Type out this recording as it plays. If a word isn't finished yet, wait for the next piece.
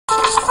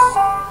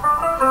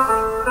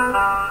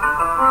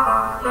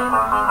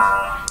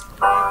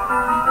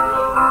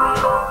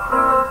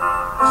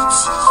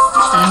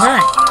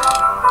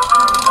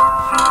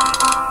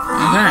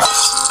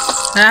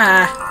So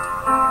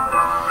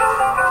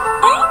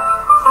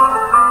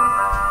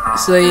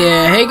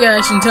yeah, hey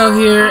guys, Shantel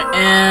here,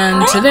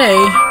 and today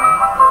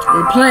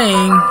we're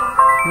playing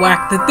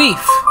Whack the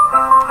Thief.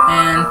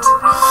 And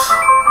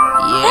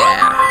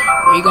yeah,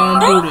 we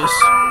gonna do this.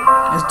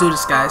 Let's do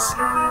this, guys.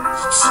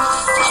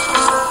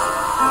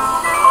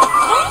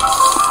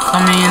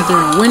 Coming in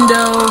through the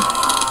window.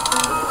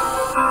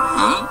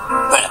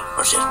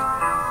 What's it?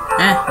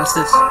 What's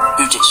this?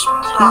 Who's this?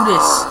 Who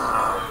this?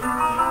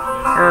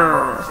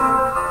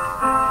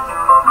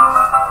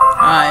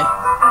 Hi.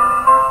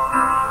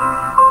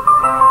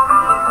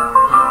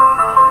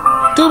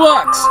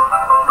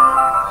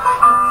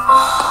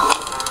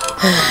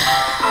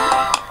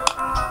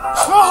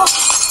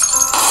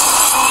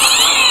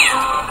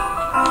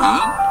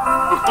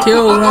 $2.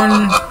 Kill 1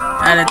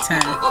 out of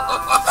 10.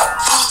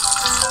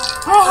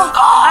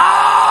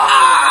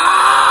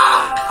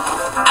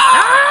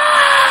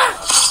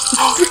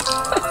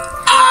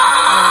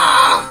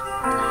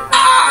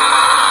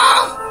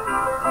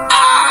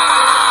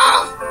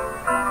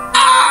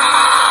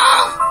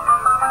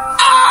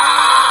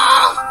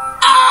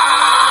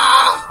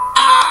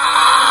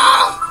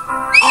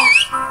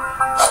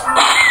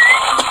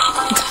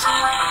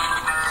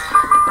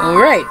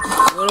 Alright,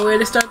 what a way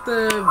to start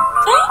the,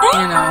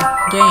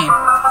 game.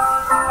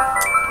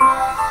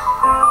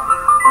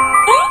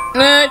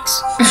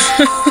 Next!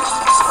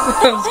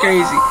 That was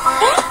crazy.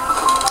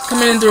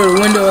 Coming in through the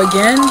window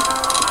again.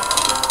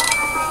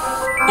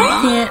 You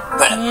can't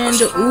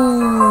handle.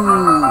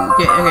 Ooh.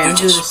 Okay,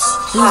 let's do this.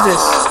 Who's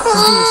this?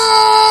 Let's do this.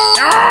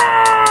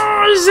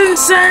 Oh, this is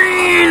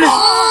insane!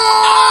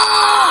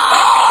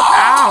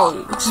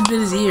 Ow! It just bit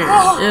his ear.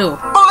 Ew.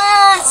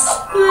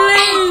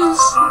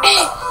 Please!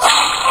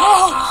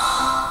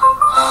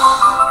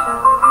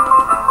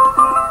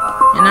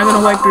 You're not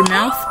gonna wipe your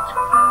mouth?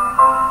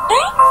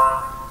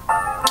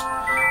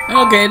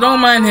 Okay, don't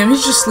mind him.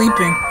 He's just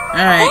sleeping.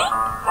 Alright.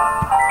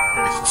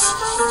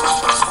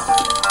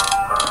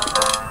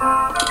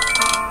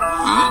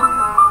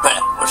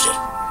 What's it?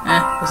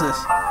 What's this?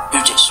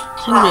 Who's this?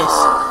 Who this?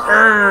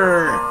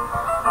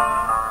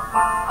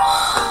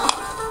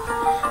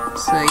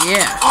 So,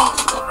 yeah.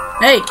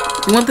 Hey,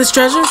 you want this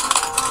treasure?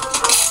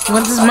 You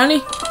want this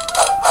money?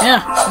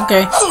 Yeah,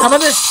 okay. How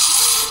about this?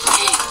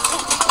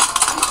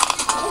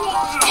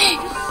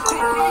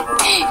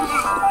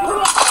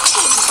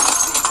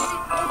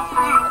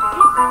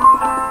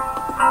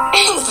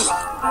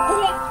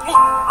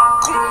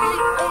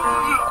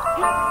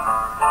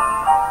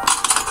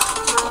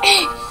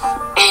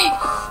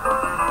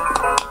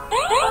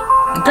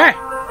 Okay.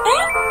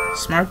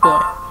 Smart boy.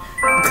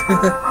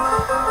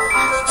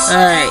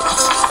 Alright.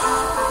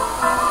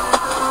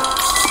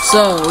 So,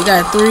 we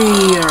got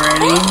 3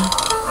 already.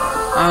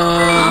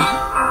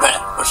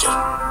 What's it?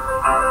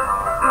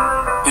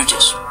 Who's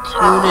this?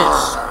 Who this?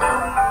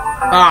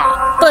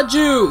 Ah, but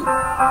you!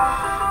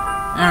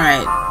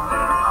 Alright.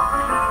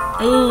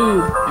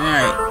 Ooh.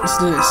 Alright, let's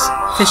do this.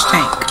 Fish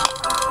tank.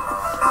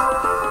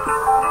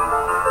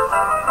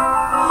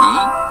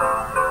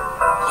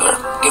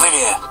 Give it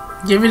here.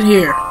 Give it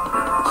here.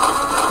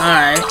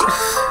 Alright.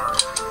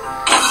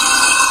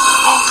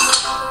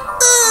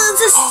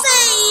 It's a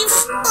safe!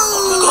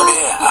 Go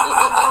here.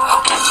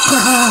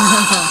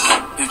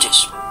 Who's this?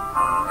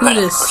 Who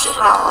this? What's it?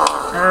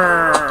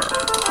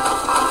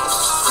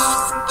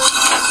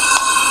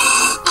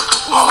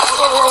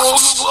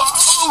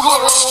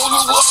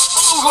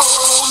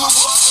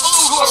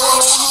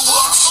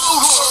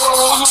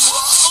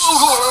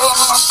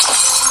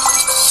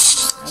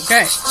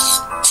 Okay.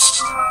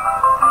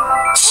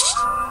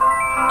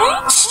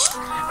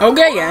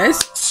 Okay, guys.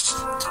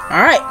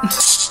 Alright.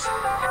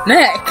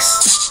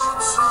 Next.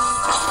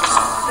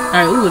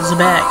 Alright, ooh, it's a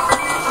bag.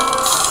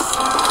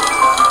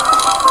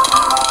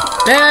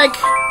 Bag!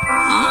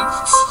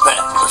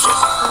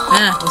 What's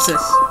it? What's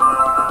this?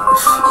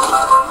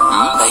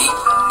 Hey,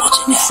 what's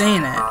in Who's there?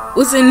 saying that?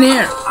 What's in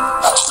there? A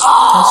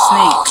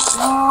snake.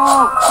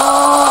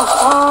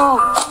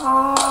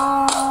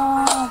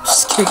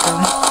 Just kick him.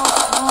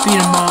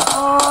 Beat him up.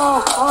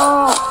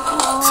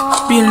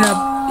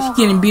 He's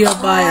getting beat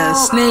up by a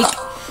snake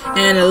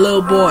and a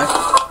little boy.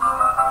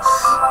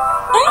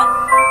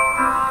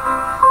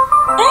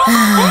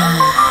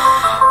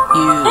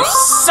 You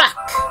suck.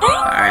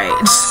 Alright.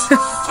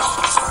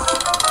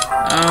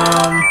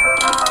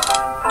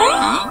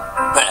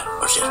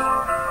 What's it?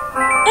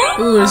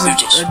 Ooh, there's a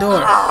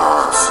door.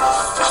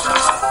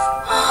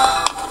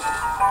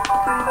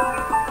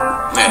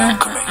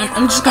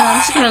 I'm just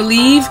gonna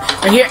leave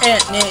right here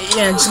and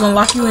yeah, just gonna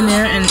lock you in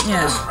there and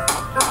yeah.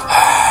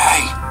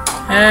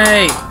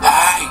 Hey.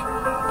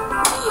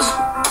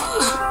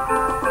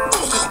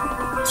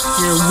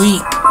 You're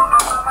weak.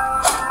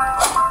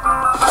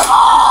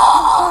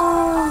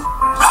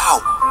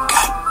 Now,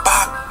 get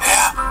back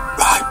here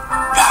right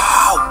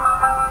now.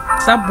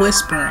 Stop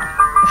whispering.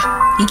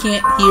 He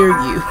can't hear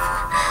you.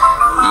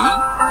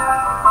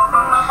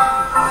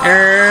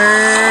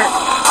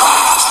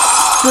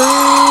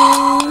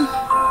 Boom.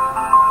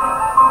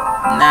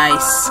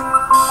 Nice.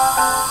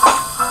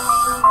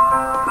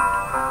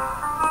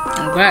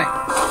 Okay.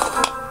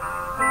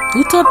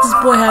 Who taught this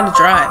boy how to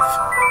drive?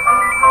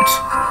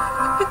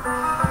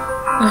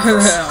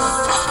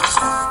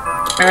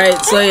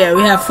 Alright, so yeah,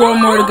 we have 4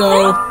 more to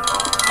go.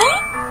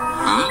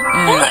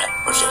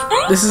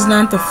 And this is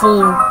not the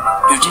full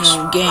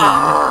game.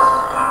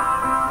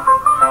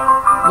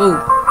 Ooh,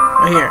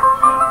 right here.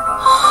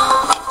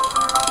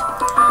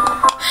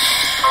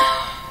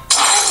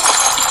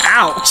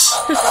 Ouch!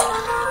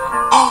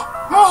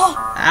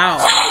 Ow!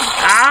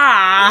 Ah!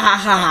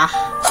 Ah!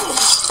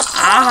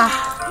 Ah!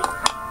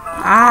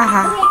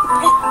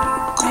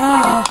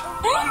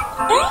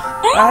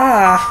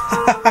 Ah!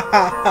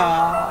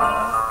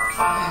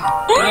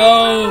 No!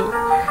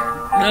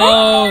 No!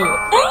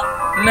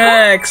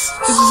 Next!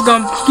 This is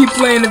gonna keep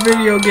playing the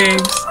video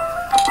games.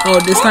 Oh,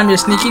 this time you're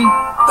sneaking?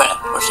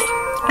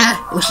 Ah,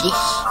 what's this?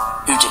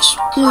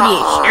 Who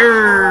this?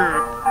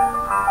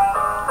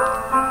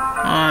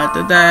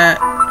 Did that.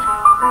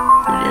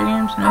 Video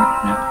games? No,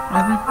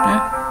 nothing, no.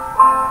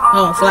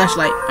 Oh,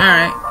 flashlight.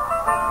 Alright.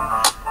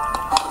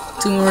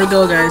 2 more to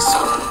go, guys.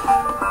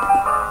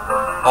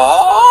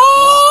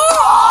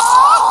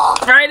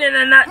 Right in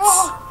the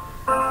nuts!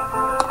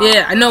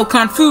 Yeah, I know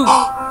Kung Fu.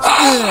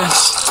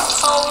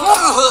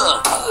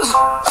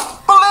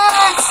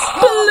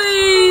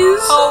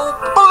 Please!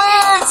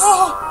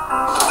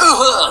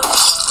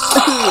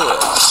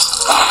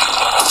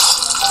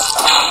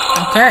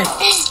 Okay.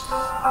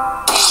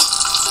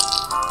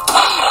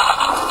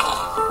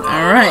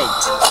 Alright.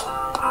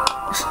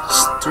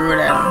 Just threw it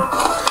at him.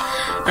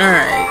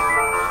 Alright.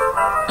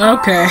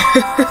 Okay.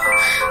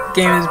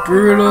 Game is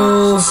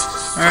brutal.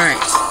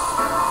 Alright.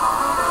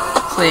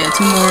 So yeah,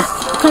 2 more.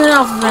 Coming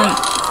out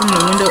from the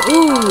window.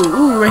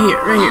 Ooh, right here,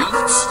 right here.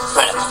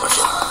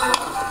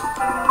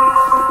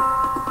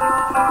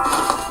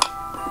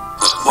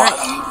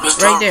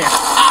 Right there.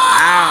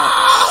 Ow.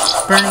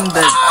 Burning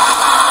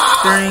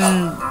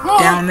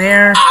down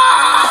there.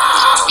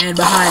 And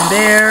behind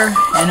there.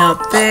 And up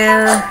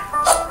there.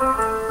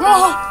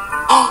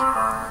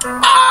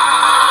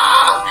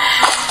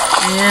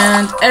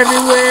 And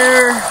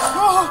everywhere.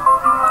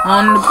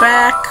 On the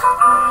back.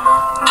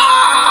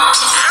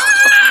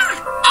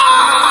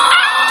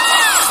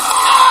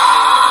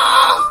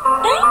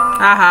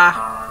 Haha.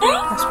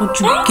 That's what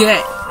you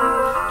get.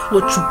 That's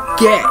what you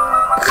get.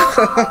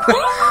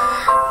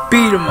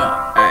 Beat him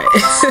up. Alright.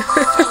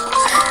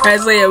 Alright,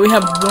 so yeah, we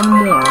have 1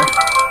 more.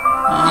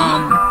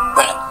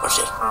 What's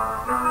it?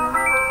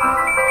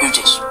 Who's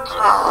this?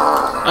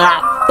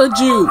 The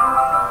Jew.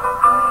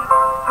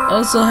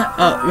 Also,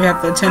 we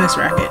have the tennis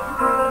racket.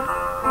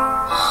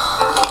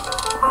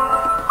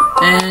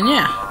 And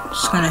yeah,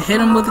 just gonna hit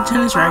him with the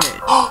tennis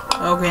racket.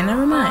 Okay,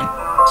 never mind.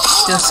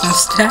 Just gonna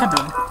stab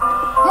him.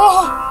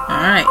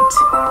 Alright.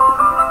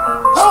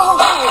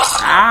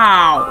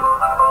 Ow.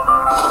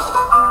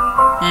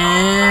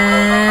 And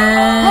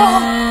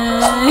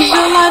he's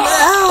still alive.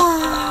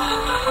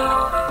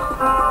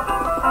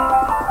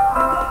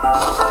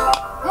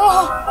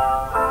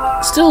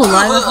 Still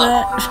alive with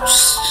that?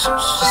 Just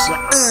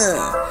like,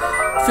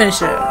 finish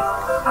him.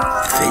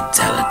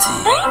 Fatality.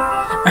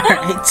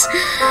 Alright.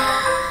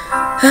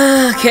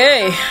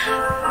 Okay.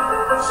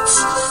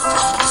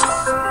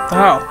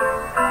 Wow.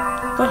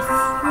 What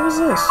was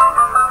this?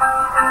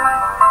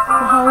 What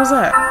the hell was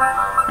that?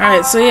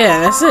 Alright, so yeah,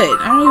 that's it.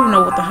 I don't even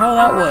know what the hell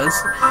that was.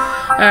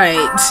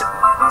 Alright,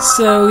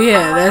 so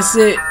yeah, that's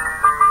it.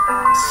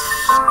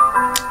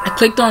 I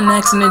clicked on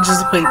next and it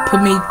just like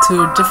put me to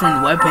a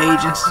different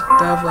webpage and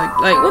stuff. Like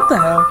what the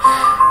hell?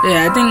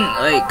 Yeah, I think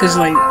cause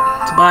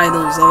to buy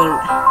those other,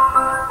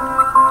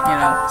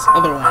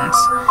 other ones.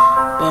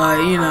 But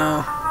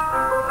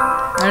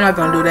I'm not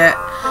gonna do that.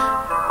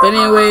 But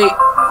anyway,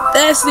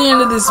 that's the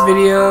end of this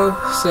video.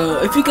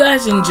 So if you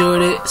guys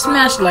enjoyed it,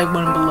 smash the like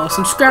button below,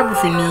 subscribe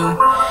if you're new,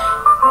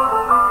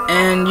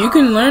 and you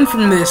can learn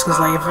from this. Cause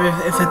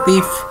if a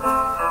thief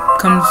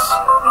comes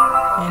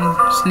and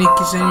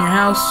sneaks in your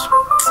house,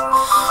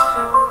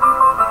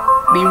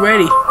 be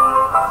ready.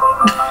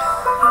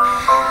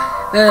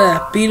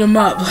 Beat him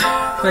up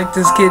like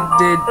this kid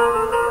did.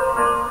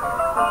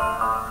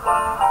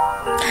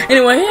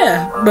 Anyway,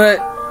 yeah, but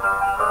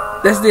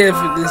that's the end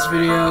for this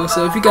video.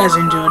 So if you guys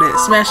enjoyed it,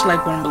 smash the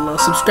like button below,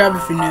 subscribe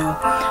if you're new,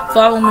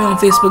 follow me on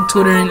Facebook,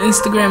 Twitter, and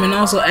Instagram, and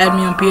also add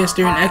me on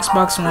PS3 and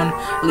Xbox One.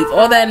 I'll leave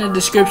all that in the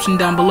description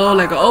down below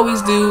like I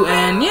always do,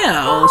 and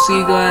yeah, I'll see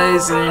you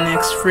guys in the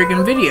next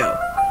friggin' video.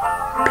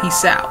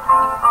 Peace out.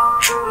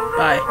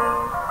 Bye.